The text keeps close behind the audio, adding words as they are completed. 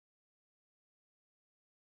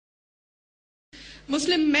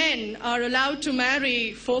Muslim men are allowed to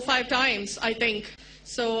marry 4 or 5 times, I think.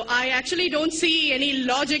 So I actually don't see any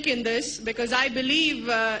logic in this, because I believe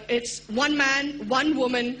it's one man, one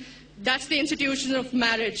woman. That's the institution of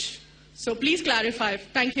marriage. So please clarify.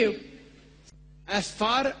 Thank you. As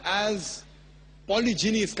far as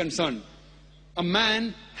polygyny is concerned, a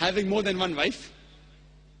man having more than one wife,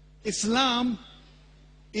 Islam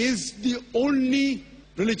is the only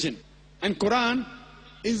religion, and Quran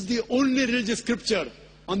is the only religious scripture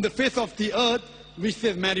on the face of the earth which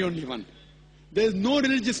says marry only one. There is no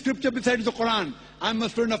religious scripture besides the Quran. I'm a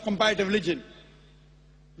student of comparative religion,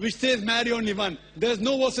 which says marry only one. There is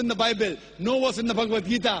no verse in the Bible, no verse in the Bhagavad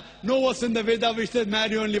Gita, no verse in the Veda which says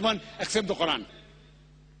marry only one except the Quran.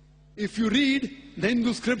 If you read the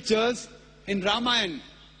Hindu scriptures in Ramayana,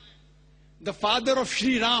 the father of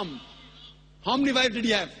Sri Ram, how many wives did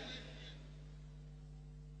he have?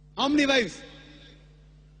 How many wives?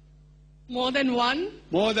 More than one?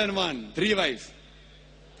 More than one. 3 wives.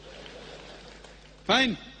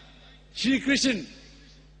 Fine. Shri Krishna,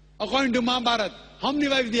 according to Mahabharata, how many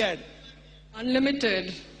wives he had?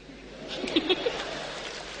 Unlimited.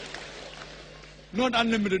 Not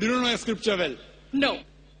unlimited. You don't know your scripture well. No.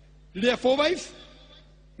 Did he have 4 wives?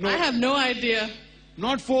 No. I have no idea.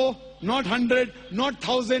 Not 4, not 100, not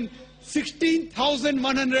 1,000,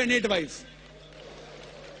 16,108 wives.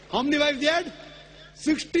 How many wives he had?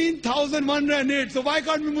 16,108. So why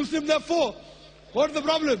can't we Muslims have 4? What's the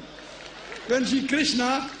problem? When Shri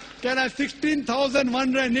Krishna can have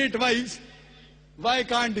 16,108 wives, why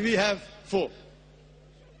can't we have 4?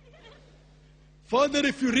 Further,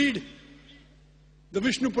 if you read the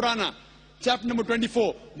Vishnu Purana, chapter number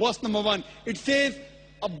 24, verse number 1, it says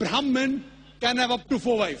a Brahmin can have up to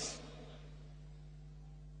 4 wives.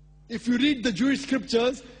 If you read the Jewish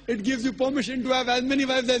scriptures, it gives you permission to have as many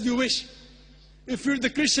wives as you wish. If you read the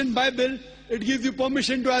Christian Bible, it gives you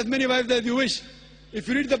permission to have as many wives as you wish. If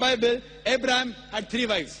you read the Bible, Abraham had 3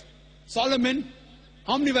 wives. Solomon,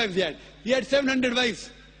 how many wives he had? He had 700 wives.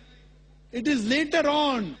 It is later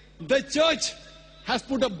on, the church has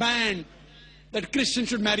put a ban that Christians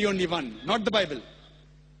should marry only one, not the Bible.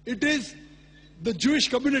 It is the Jewish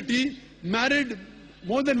community married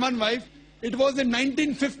more than one wife. It was in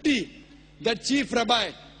 1950 that chief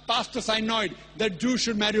rabbi passed a synod that Jews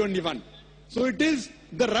should marry only one. So it is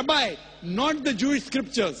the rabbi, not the Jewish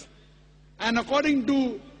scriptures. And according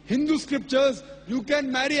to Hindu scriptures, you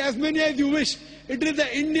can marry as many as you wish. It is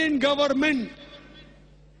the Indian government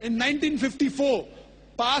in 1954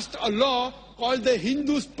 passed a law called the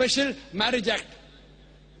Hindu Special Marriage Act.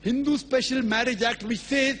 Hindu Special Marriage Act, which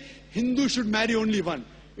says Hindu should marry only one.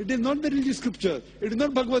 It is not the religious scripture. It is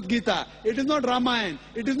not Bhagavad Gita. It is not Ramayana.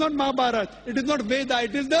 It is not Mahabharata. It is not Veda.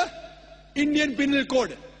 It is the Indian Penal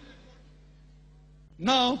Code.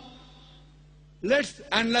 Now, let's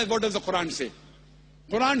analyze what does the Quran say.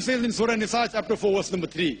 Quran says in Surah Nisa, chapter 4, verse number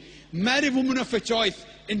 3, marry women of your choice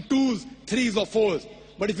in 2s, 3s or 4s.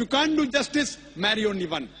 But if you can't do justice, marry only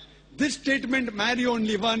one. This statement, marry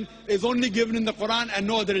only one, is only given in the Quran and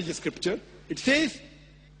no other religious scripture. It says,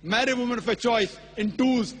 marry women of your choice in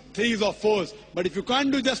 2s, 3s or 4s. But if you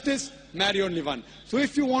can't do justice, marry only one. So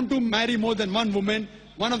if you want to marry more than one woman,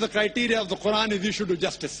 one of the criteria of the Quran is you should do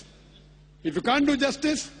justice. If you can't do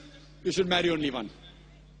justice, you should marry only one.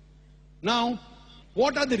 Now,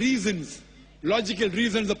 what are the reasons, logical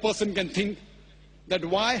reasons a person can think that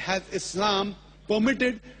why has Islam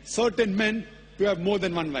permitted certain men to have more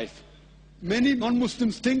than one wife? Many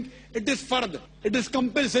non-Muslims think it is fard, it is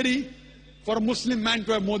compulsory for a Muslim man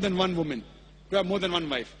to have more than one woman, to have more than one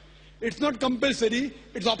wife. It's not compulsory,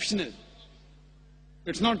 it's optional.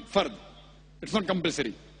 It's not fard, it's not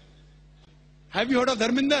compulsory. Have you heard of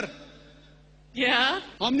Dharminder? Yeah.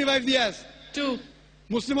 How many wives he has? 2.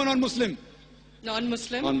 Muslim or non-Muslim?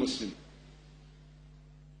 Non-Muslim. Non-Muslim.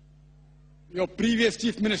 Your previous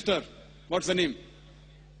chief minister, what's the name?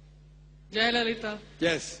 Jayalalitha.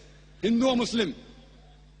 Yes. Hindu or Muslim?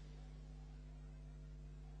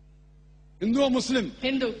 Hindu or Muslim?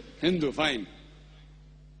 Hindu. Hindu, fine.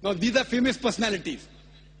 Now these are famous personalities.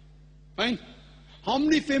 Fine. How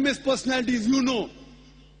many famous personalities you know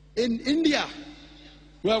in India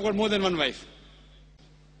who have got more than one wife?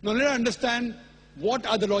 Now let us understand what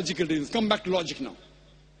are the logical reasons. Come back to logic now.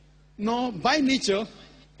 Now, by nature,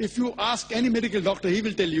 if you ask any medical doctor, he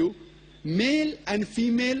will tell you, male and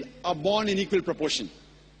female are born in equal proportion.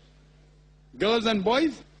 Girls and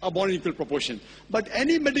boys are born in equal proportion. But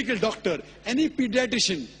any medical doctor, any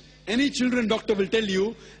pediatrician, any children doctor will tell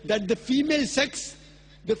you that the female sex,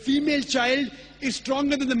 the female child is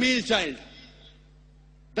stronger than the male child.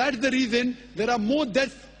 That's the reason there are more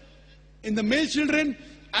deaths in the male children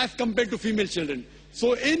as compared to female children.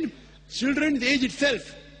 So in children's age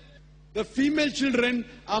itself, the female children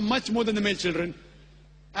are much more than the male children.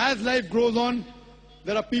 As life grows on,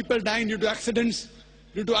 there are people dying due to accidents,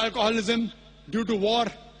 due to alcoholism, due to war.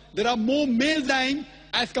 There are more males dying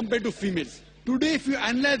as compared to females. Today, if you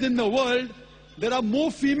analyze in the world, there are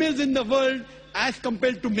more females in the world as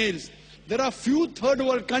compared to males. There are few third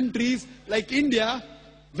world countries like India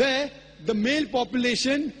where the male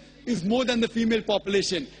population is more than the female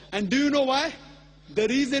population. And do you know why? The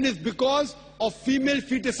reason is because of female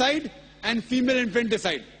feticide and female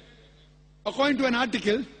infanticide. According to an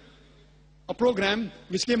article, a program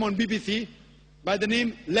which came on BBC by the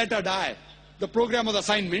name Let Her Die, the program was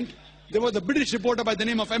assignment. There was a British reporter by the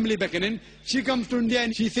name of Emily Buchanan. She comes to India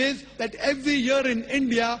and she says that every year in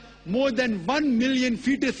India, more than 1 million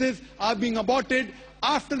fetuses are being aborted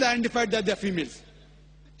after they identified that they are females.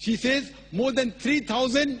 She says more than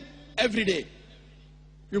 3,000 every day.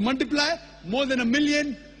 You multiply, more than 1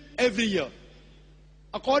 million every year.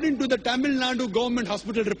 According to the Tamil Nadu government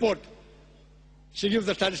hospital report, she gives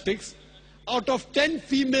the statistics, out of 10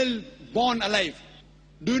 female born alive,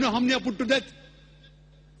 do you know how many are put to death?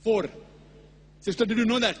 4. Sister, did you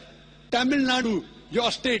know that? Tamil Nadu,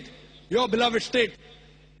 your state, your beloved state,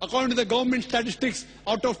 according to the government statistics,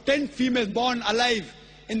 out of 10 females born alive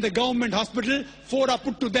in the government hospital, 4 are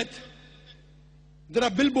put to death. There are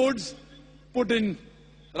billboards put in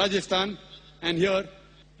Rajasthan and here,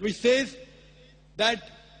 which says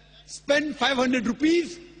that spend 500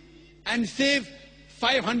 rupees and save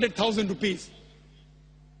 500,000 rupees.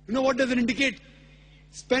 You know what does it indicate?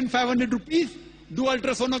 Spend 500 rupees, do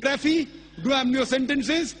ultrasonography, do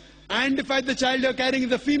amniocentesis, identify the child you're carrying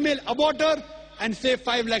is a female, abort her, and save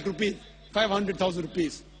 5 lakh rupees, 500,000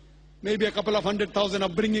 rupees. Maybe a couple of 100,000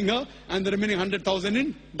 of bringing her and the remaining 100,000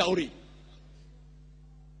 in dowry.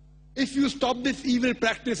 If you stop this evil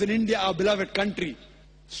practice in India, our beloved country,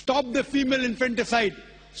 stop the female infanticide,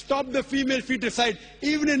 stop the female feticide.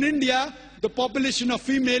 Even in India, the population of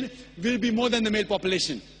female will be more than the male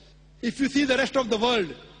population. If you see the rest of the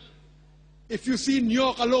world, if you see New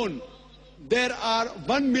York alone, there are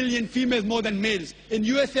 1 million females more than males. In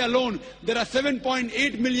USA alone, there are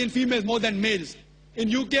 7.8 million females more than males.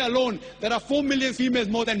 In UK alone, there are 4 million females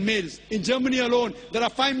more than males. In Germany alone, there are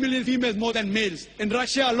 5 million females more than males. In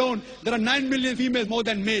Russia alone, there are 9 million females more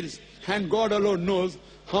than males. And God alone knows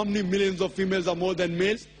how many millions of females are more than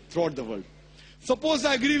males throughout the world. Suppose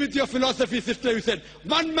I agree with your philosophy, sister, you said,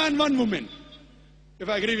 1 man, 1 woman. If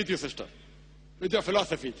I agree with you, sister, with your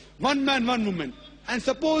philosophy, 1 man, 1 woman. And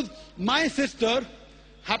suppose my sister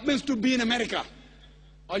happens to be in America,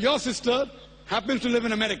 or your sister happens to live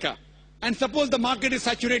in America. And suppose the market is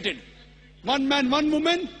saturated. 1 man, 1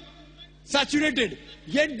 woman, saturated.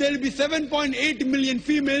 Yet there will be 7.8 million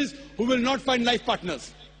females who will not find life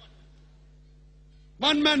partners.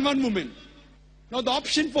 1 man, 1 woman. Now the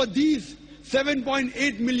option for these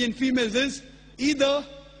 7.8 million females is either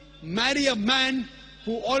marry a man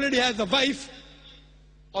who already has a wife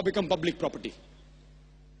or become public property.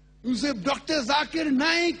 You say, Dr. Zakir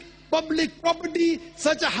Naik, public property,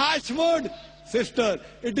 such a harsh word. Sister,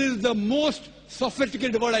 it is the most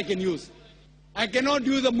sophisticated word I can use. I cannot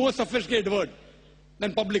use a more sophisticated word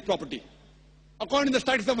than public property. According to the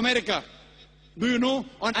studies of America, do you know,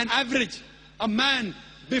 on an average, a man,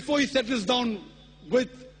 before he settles down with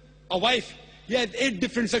a wife, he has 8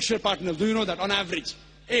 different sexual partners. Do you know that? On average,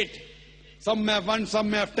 8. Some may have 1, some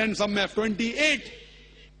may have 10, some may have 20. 8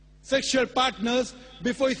 sexual partners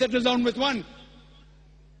before he settles down with one.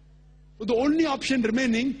 So the only option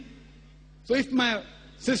remaining, so if my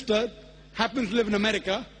sister happens to live in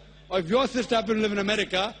America, or if your sister happens to live in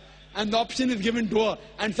America, and the option is given to her,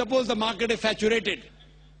 and suppose the market is saturated,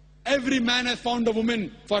 every man has found a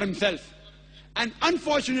woman for himself. And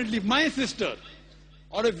unfortunately, if my sister,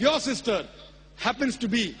 or if your sister happens to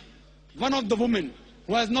be one of the women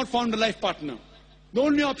who has not found a life partner, the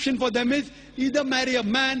only option for them is either marry a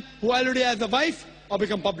man who already has a wife or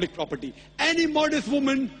become public property. Any modest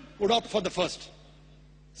woman would opt for the first.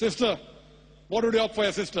 Sister, what would you opt for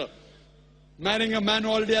your sister? Marrying a man who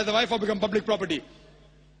already has a wife or become public property?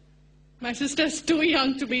 My sister is too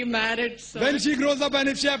young to be married, so... When she grows up and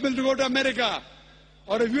if she happens to go to America,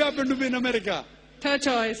 or if you happen to be in America, third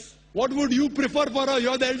choice. What would you prefer for her?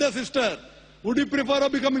 You're the elder sister. Would you prefer her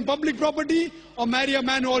becoming public property or marry a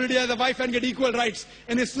man who already has a wife and get equal rights?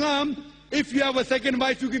 In Islam, if you have a second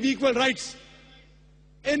wife, you give equal rights.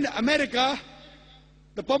 In America,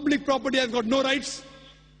 the public property has got no rights.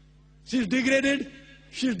 She's degraded.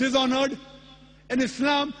 She's dishonored. In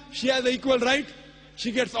Islam, she has an equal right.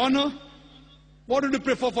 She gets honor. What would you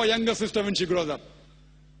prefer for younger sister when she grows up?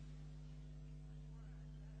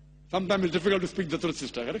 Sometimes it's difficult to speak the truth,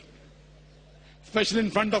 sister, correct? Especially in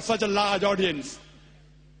front of such a large audience.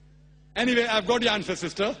 Anyway, I've got your answer,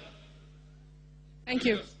 sister. Thank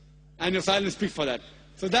you. And your silence speaks for that.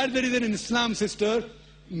 So that's the reason in Islam, sister,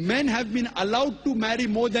 men have been allowed to marry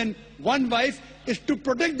more than one wife is to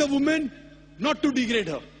protect the woman, not to degrade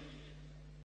her.